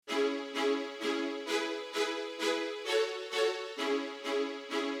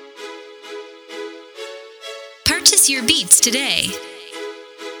Purchase your beats today.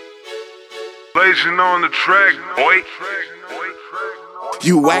 Blazing on the track, boy.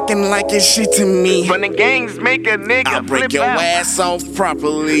 You acting like it's shit to me. When the gangs make a nigga I'll break flip your out. ass off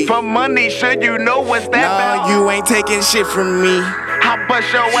properly. For money, sure you know what's that about. No, you ain't taking shit from me. I bust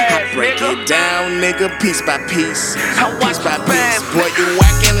your I ass, break nigga. it down, nigga, piece by piece. I watch Piece by you piece. fast, Boy, you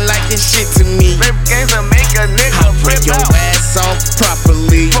acting like it's shit to me. Flip gangs will make a nigga I'll break flip your out. ass off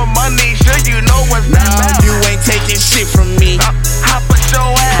properly. For money, sure you know what's No, that about. you ain't taking shit from me. I bust your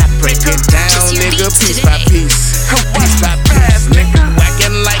ass, Break nigga. it down, Purchase your nigga, beats piece today. by piece. Piece by piece, nigga. You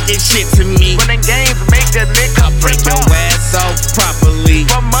acting like it's shit to me. When the gangs make a nigga I'll break flip your out. ass off properly.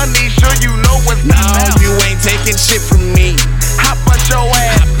 For money, sure you know what's No, that about. you ain't taking shit from me. I bust your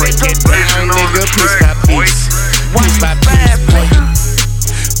ass, Break nigga. it down, nigga, piece by piece. Watch Piece by you fast, piece, boy. nigga.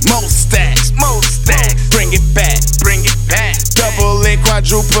 More stacks, More stacks, bring it back. bring it back. Double it,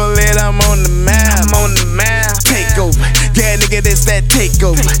 quadruple it, I'm on the map. I'm on the map. Takeover, yeah, nigga, this that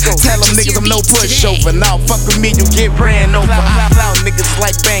takeover. Tell them niggas I'm no pushover. Now fuck with me, you get ran over. I plow niggas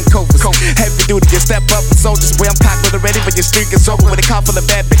like Vancouver. Heavy duty, you step up with soldiers. Boy, I'm cocked with ready, but your streak is over. With a car full of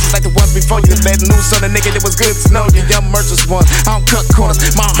bad bitches like the ones before you. Let loose on a nigga, it was good to know you. Young merchants one, I don't cut corners.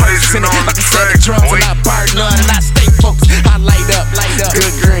 My heart's in it like a set of drums, and I burn none, and I stay focused. I light up,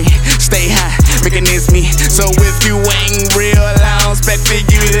 good green, stay high, recognize me. So if you ain't real, I don't expect for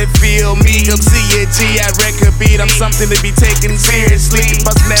you to feel me. Come see a G, I record beat. I'm something to be taken seriously.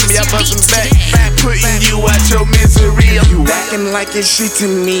 Bustin' at me, I bustin' back, putting you out your misery. You acting like it's shit to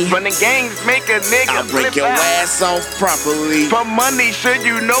me. When the gangs make a nigga I'll break flip your out. ass off properly. For money, sure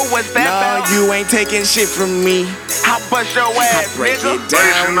you know what's that No, about. you ain't taking shit from me. I bust your ass, Break nigga. it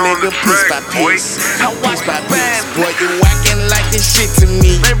down, Blazing on nigga, the piece by track, boy. piece. I watch Piece by you piece. fast, Boy, you acting like it's shit to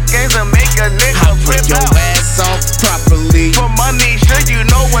me. Flip gangs will make a nigga I'll break flip your out. ass off properly. For money, sure you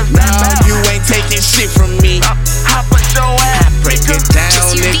know what's No, that about. you ain't taking shit from me. I bust your ass, Break nigga. it down,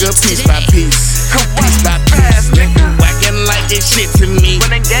 Purchase your nigga, beats piece today. by piece. Piece by piece, nigga. You acting like it's shit to me.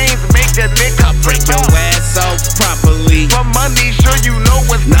 When the gangs make a nigga I'll break flip your out. ass off properly. For money, sure you know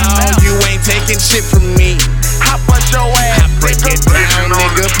what's No, that about. you ain't taking shit from me. I bust your ass, Break nigga. it down,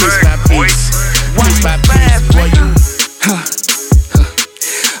 nigga, piece by piece. Piece by piece, fast, boy, nigga. you.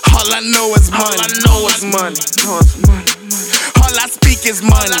 All I know is money. All I know is money. All I speak is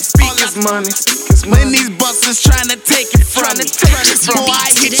money. When these busters tryna take it from me. Boy,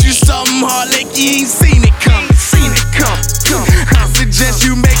 I hit you something hard like you ain't seen it come. I suggest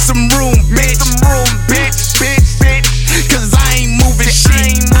you make some room, bitch. Cause I ain't moving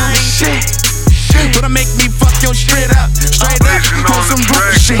shit. But I make me fuck your straight up on some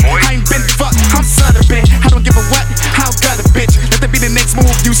broke shit. I ain't been fucked, I'm stutter, bitch. I don't give a what, how got a bitch. Let that be the next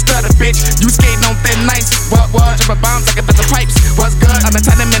move, you stutter, bitch. You skating on thin nice, what? Dropping bombs like a the pipes. What's good? I'm a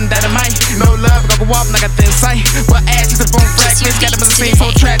time in dynamite. No love, go up like a thin sight. But ass is a bone fragments, got them in the same so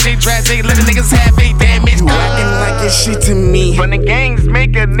tragic, little niggas have a damage. You acting like it's shit to me. When the gangs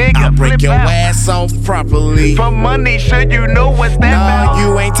make a nigga I'll break flip your out. ass off properly. For money, sure you know what's that No, about. you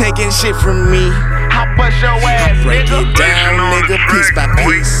ain't taking shit from me. I bust your ass, Break nigga. it down, nigga, piece by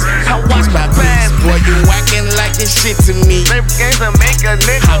piece. I watch Piece by you fast, piece. Boy, you acting like it's shit to me. Flip gangs will make a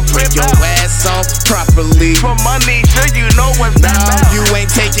nigga I'll break flip your out. ass off properly. For money, sure you know what's No, that about. you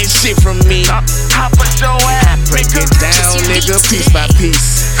ain't taking shit from me. I bust your ass, Break nigga. it down, your nigga, beats piece by today.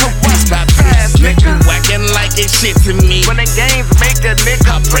 piece. Watch Piece by you fast, piece. Nigga, nigga. you acting like it's shit to me. When the gangs make a nigga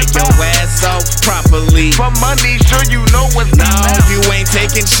I'll break flip your out. ass off properly. For money, sure you know what's No, that about. you ain't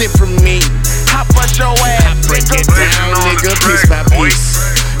taking shit from me. I bust your ass, Break nigga. it down, nigga, piece by piece.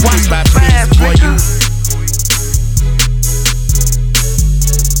 Piece by piece, boy, you.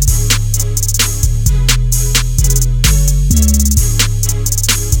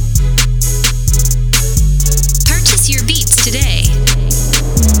 Purchase your beats today.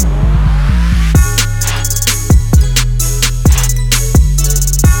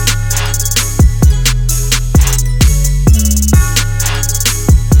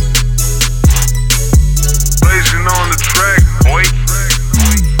 Blazing on the track, boy.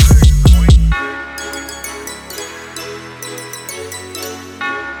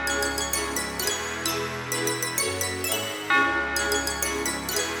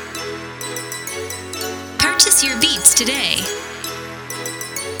 Purchase your beats today.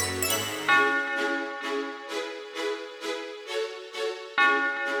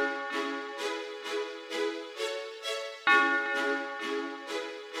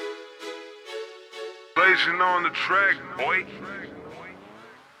 Blazing on the track, boy.